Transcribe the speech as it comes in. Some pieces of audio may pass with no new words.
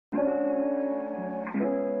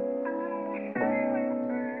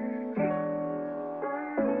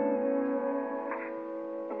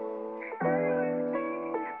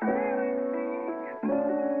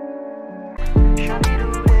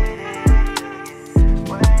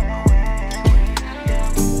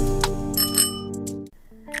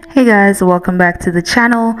Hey guys, welcome back to the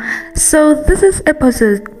channel. So this is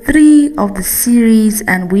episode 3 of the series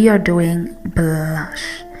and we are doing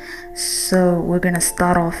blush. So we're gonna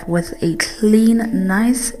start off with a clean,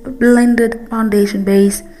 nice blended foundation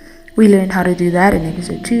base. We learned how to do that in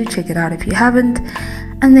episode 2, check it out if you haven't.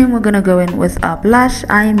 And then we're gonna go in with our blush.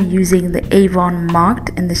 I am using the Avon Marked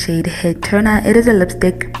in the shade Head Turner. It is a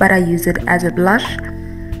lipstick, but I use it as a blush.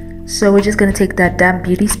 So we're just going to take that damp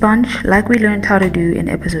beauty sponge like we learned how to do in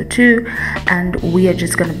episode 2, and we are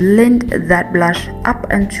just going to blend that blush up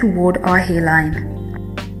and toward our hairline.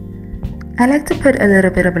 I like to put a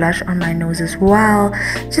little bit of blush on my nose as well,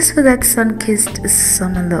 just for that sun-kissed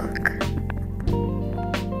summer look.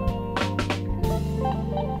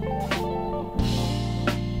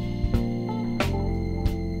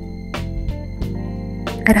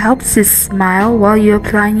 It helps to smile while you're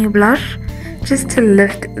applying your blush, just to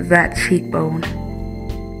lift that cheekbone.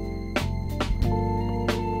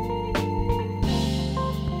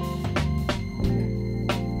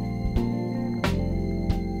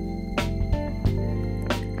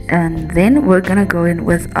 And then we're gonna go in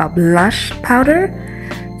with our blush powder,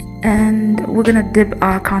 and we're gonna dip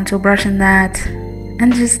our contour brush in that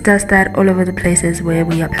and just dust that all over the places where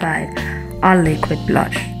we applied our liquid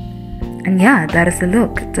blush. And yeah, that is the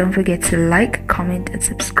look. Don't forget to like, comment and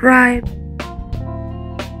subscribe.